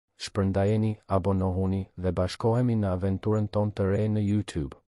shpërndajeni, abonohuni dhe bashkohemi në aventurën tonë të re në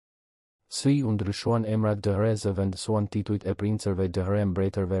YouTube. Ndryshuan Emrat dëhre Zëvendësuan Titujt e Princërve dëhre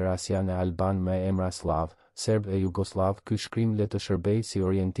Mbretërve Rasianë Albanë me emra Sllav, Serb e Jugoslav. Ky shkrim le të shërbejë si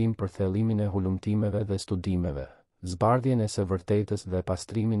orientim për thellimin e hulumtimeve dhe studimeve, zbardhjen e së vërtetës dhe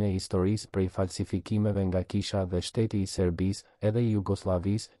pastrimin e historisë prej falsifikimeve nga kisha dhe shteti i Serbisë edhe i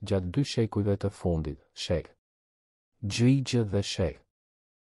Jugosllavisë gjatë 2 shekujve të fundit. Shek Gjigj dhe Shek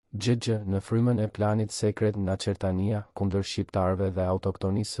Gjigj në frymën e planit sekret nga qertania kundër shqiptarëve dhe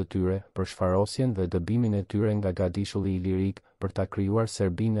autoktonisë së tyre për shfarosjen dhe dëbimin e tyre nga gadishulli ilirik për ta krijuar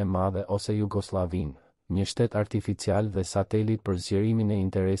Serbinë e Madhe ose Jugosllavinë, një shtet artificial dhe satelit për zgjerimin e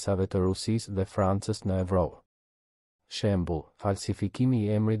interesave të Rusisë dhe Francës në Evropë. Shembull, falsifikimi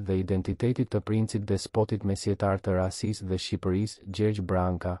i emrit dhe identitetit të princit despotit mesjetar të Rasisë dhe Shqipërisë, Gjergj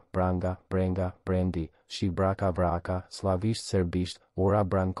Branka, Branga, Brenga, Brendi, Shibraka Vraka, slavisht serbisht, Ura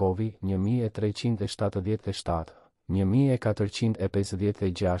Brankovi, 1377,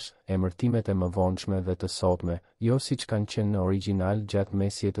 1456, emërtimet e mëvonshme dhe të sotme, jo siç kanë qenë në origjinal gjatë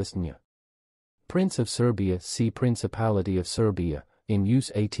mesjetës 1. Prince of Serbia, see Principality of Serbia, in use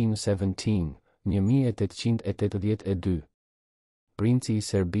 1817. 1882. Princi i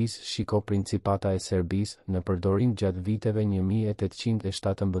Serbisë, shiko Principata e Serbisë, në përdorim gjatë viteve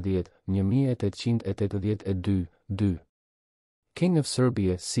 1817-1882. 2. King of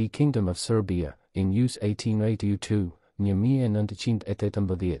Serbia, see Kingdom of Serbia, in use 1882.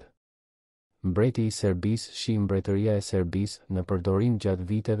 1918. Mbreti i Serbisë, shi Mbretëria e Serbisë, në përdorim gjatë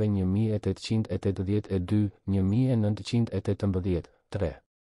viteve 1882-1918. 3.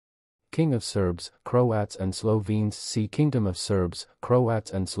 King of Serbs, Croats and Slovenes, see Kingdom of Serbs,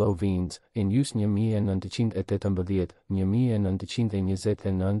 Croats and Slovenes, in use 1918,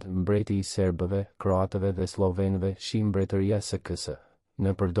 1929, Mbreti i Serbëve, Kroatëve dhe Slovenëve, shi Mbretëria SKS,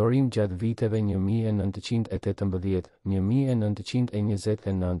 në përdorim gjatë viteve 1918,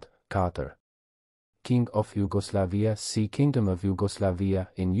 1929. 4. King of Yugoslavia, see Kingdom of Yugoslavia,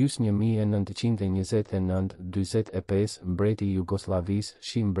 in use 1929, 45, Mbreti i Jugoslavisë,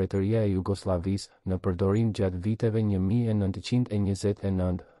 shi Mbretëria e Jugoslavisë, në përdorim gjatë viteve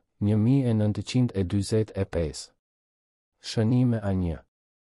 1929, 1945. Shënime A1.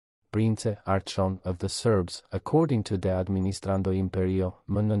 Prince, Archon of the Serbs, according to the Administrando Imperio,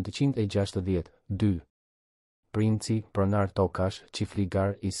 më 960. 2. Princi, pronar tokash,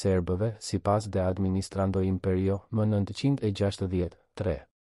 qifligar i Serbëve, si pas de Administrando Imperio, më 960. 3.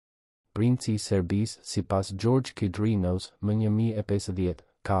 Princi i Serbisë, si pas George Kidrinos, më 1050.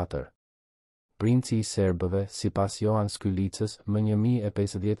 4. Princi i Serbëve, si pas Johan Skylicës, më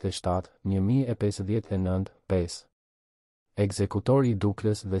 1057, 1059. 5. Ekzekutori i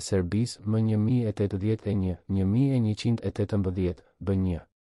Duklës dhe Serbisë, më 1081, 1118. B1.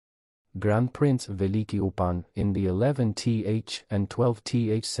 Grand Prince Veliki Upan, in the 11th and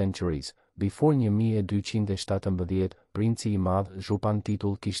 12th centuries, before 1217, Princi I Madh Zhupan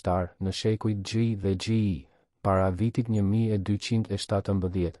titull kishtar në shekujt G dhe GI, para vitit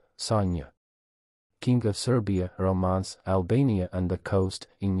 1217, sa një. King of Serbia, Romance, Albania and the Coast,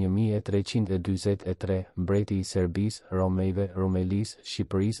 in 1323, Mbreti I Serbisë, Romejve, Rumelisë,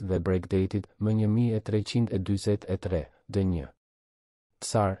 Shqipërisë dhe Bregdetit, më 1323, D1.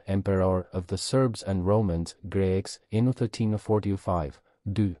 Tsar, Emperor of the Serbs and Romans, Greeks, in 1345.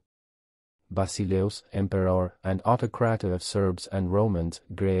 2. Basileus, Emperor and Autocrat of Serbs and Romans,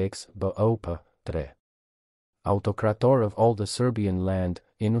 Greeks, BOP. 3. Autocrator of all the Serbian land,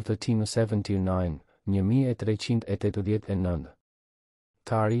 in 1379, 1389.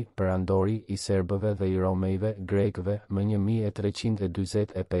 Tari, perandori I Serbëve dhe I Romejve, Grekëve, më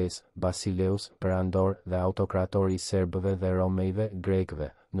 1345, Basileus, perandor dhe autokrator I Serbëve dhe Romejve, Grekëve,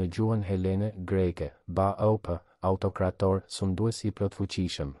 në gjuhën helene, greke, BOP, autokrator, sundues I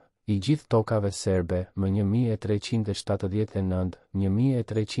plotfuqishëm, I gjithë tokave serbe, më 1379,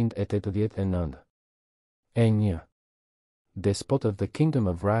 1389. E1. Despot of the Kingdom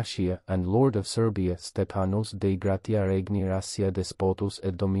of Russia and Lord of Serbia Stepanus de Gratia Regni Rasia Despotus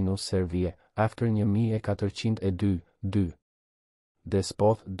et Dominus Servie, after 1402. 2.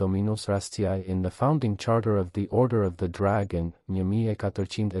 Despot Dominus Rastiae in the founding charter of the Order of the Dragon,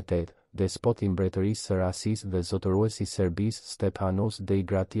 1408, Despot I Mbretërisë së Rasisë dhe zotërues I Serbisë Stepanus de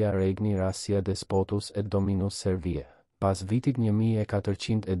Gratia Regni Rasia Despotus et Dominus Servie. Pas vitit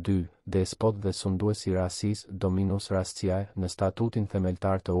 1402, despot dhe sundues I Rasisë Dominus Rastiae në statutin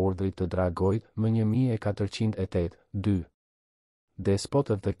themeltar të Urdhrit të Dragojt më 1408. 2. despot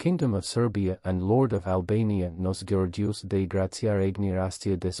of the Kingdom of Serbia and Lord of Albania nos Georgius Dei Gratia regni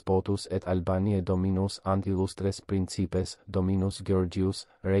rastie despotus et Albaniae dominus ant illustres principes dominus Georgius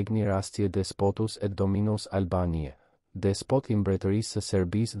regni rastie despotus et dominus Albaniae. Despot i Mbretërisë së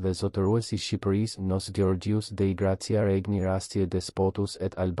Serbisë dhe zotëruesi i Shqipërisë nos Georgius Dei Gratia regni rastie despotus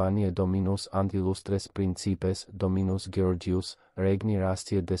et Albaniae dominus ant illustres principes dominus Georgius regni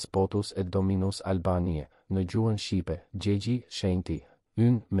rastie despotus et dominus Albaniae. Në gjuhën shqipe, gjegji, shenjti,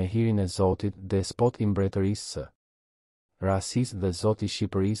 me hirin e Zotit, despot i Mbretërisë së Rasisë dhe Zoti i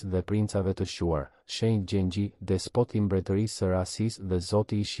Shqipërisë dhe princave të shuar, shenjt gjengji, despot i Mbretërisë së Rasisë dhe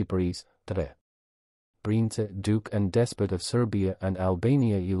Zoti i Shqipërisë. 3. Prince, Duke and Despot of Serbia and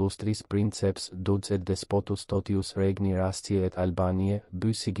Albania illustris princeps duds et despotus totius regni rastie et Albaniae,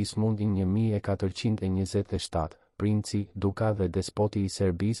 by Sigismundin 1427, princi, duka dhe despoti i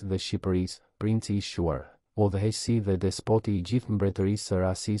Serbisë dhe Shqipërisë, princi i shuar. Udhëheqësi dhe despoti i gjithë mbretërisë së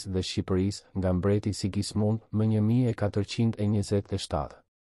Rasisë dhe Shqipërisë nga mbreti Sigismund më 1427.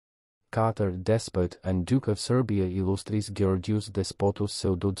 4. Despot and Duke of Serbia illustris Georgius Despotus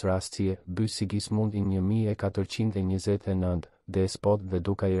Seududs Rastie, by Sigismund in 1429, despot dhe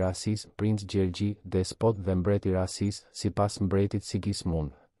duka i Rasisë, princ Gjergji, despot dhe mbreti i Rasisë, sipas mbretit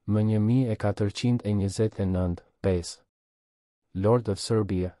Sigismund, më 1429. 5. Lord of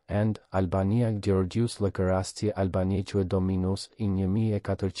Serbia and Albania Georgius Lëkërastie Albanieque Dominus in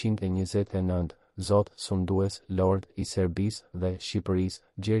 1429, Zot sundues, Lord i Serbisë dhe Shqipërisë,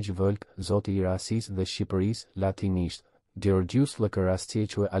 Gjergj Vëlk, Zoti i Rasisë dhe Shqipërisë, latinisht, Georgius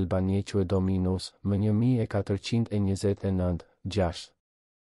Lëkërastieque Albanieque Dominus, më 1429. 6.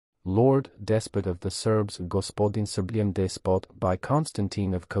 Lord, Despot of the Serbs, Gospodin Serbian Despot, by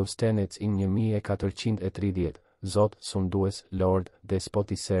Constantine of Kostenec in 1430, Zot sundues, Lord,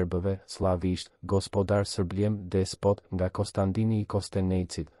 despot i Serbëve, slavisht, gospodar Serbliem despot nga Konstantini i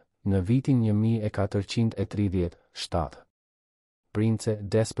Kostenecit, në vitin 1430. 7. Prince,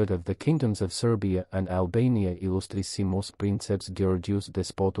 Despot of the Kingdoms of Serbia and Albania illustrissimus princeps Georgius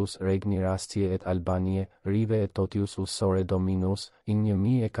Despotus regni rastie et Albaniae, rive et totius ussore dominus, in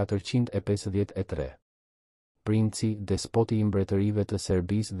 1453. Princi, despoti i mbretërive të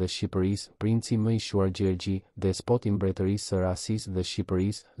Serbisë dhe Shqipërisë, princi më i shuar Gjergji, despoti i mbretërisë së Rasisë dhe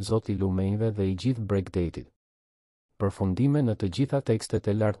Shqipërisë, zoti i lumenjve dhe i gjithë bregdetit. Përfundime në të gjitha tekstet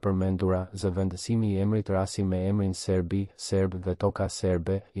e lartë përmendura, zëvendësimi i emrit Rasi me emrin Serbi, Serb dhe toka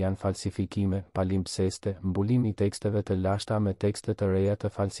serbe, janë falsifikime, palimpseste, mbulim i teksteve të lashta me tekste të reja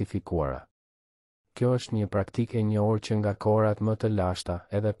të falsifikuara. Kjo është një praktikë e njohur që nga kohërat më të lashta,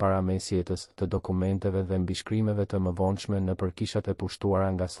 edhe para mesjetës, të dokumenteve dhe mbishkrimeve të mëvonshme në përkishat e pushtuara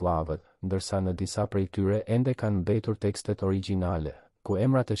nga slavët, ndërsa në disa prej tyre ende kanë mbetur tekstet origjinale, ku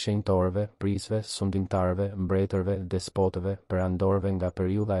emrat e shenjtorëve, prisve, sundimtarëve, mbretërve, despotëve, perandorëve nga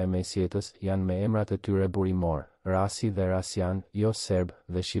periudha e mesjetës janë me emrat e tyre burimor, Rasi dhe Rasianë, jo serb,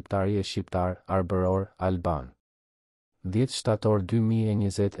 dhe shqiptari e shqiptar, arbëror, Albanë. 10 shtator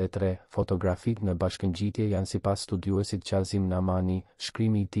 2023, fotografit në bashkëngjitje janë sipas studiuesit Qazim Namani,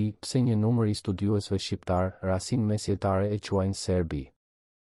 shkrimi i tij, pse një numër i studiuesve shqiptar, rasin mesjetare e quajnë Serbi.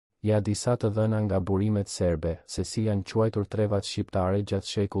 Ja disa të dhëna nga burimet serbe, se si janë quajtur trevat shqiptare gjatë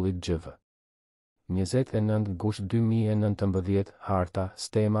shekullit gjv. 29 gusht 2019, harta,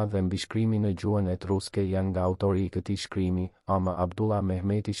 stema dhe mbishkrimi në gjuhën etruske janë nga autori i këtij shkrimi, Ama Abdullah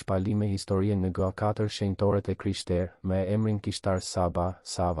Mehmeti shpalime historien në GA4 shenjtorët e krishterë, me emrin kishtar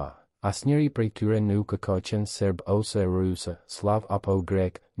Sava. Asnjëri prej tyre nuk ka qenë serb ose ruse, slav apo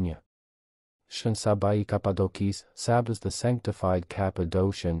grek. 1. Shën Saba i Kapadokis, Sabas the Sanctified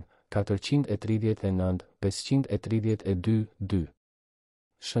Cappadocian, 439, 532, 2.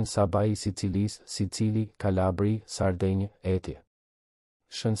 Shën Saba i Sicilis, Sicili, Kalabri, Sardenjë, eti.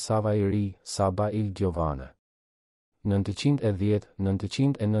 Shën Saba i Ri, Saba il Giovane. 910,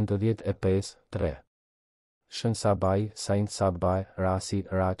 995, 3. Shën Sabai, Saint Sabai, Rasi,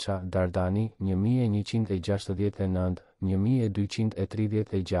 Racha, Dardani, 1169,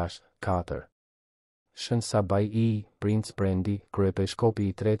 1236, 4. Shën Sabai i, Princ Prendi, kryepeshkopi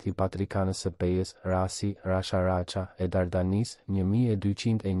i tret i Patrikanës së Pejës, Rasi, Rasha Racha, e Dardanis,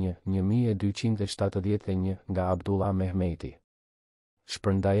 1201, 1271, nga Abdullah Mehmeti.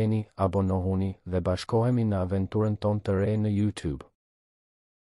 Shpërndajeni, abonohuni dhe bashkohemi në aventurën tonë të re në YouTube.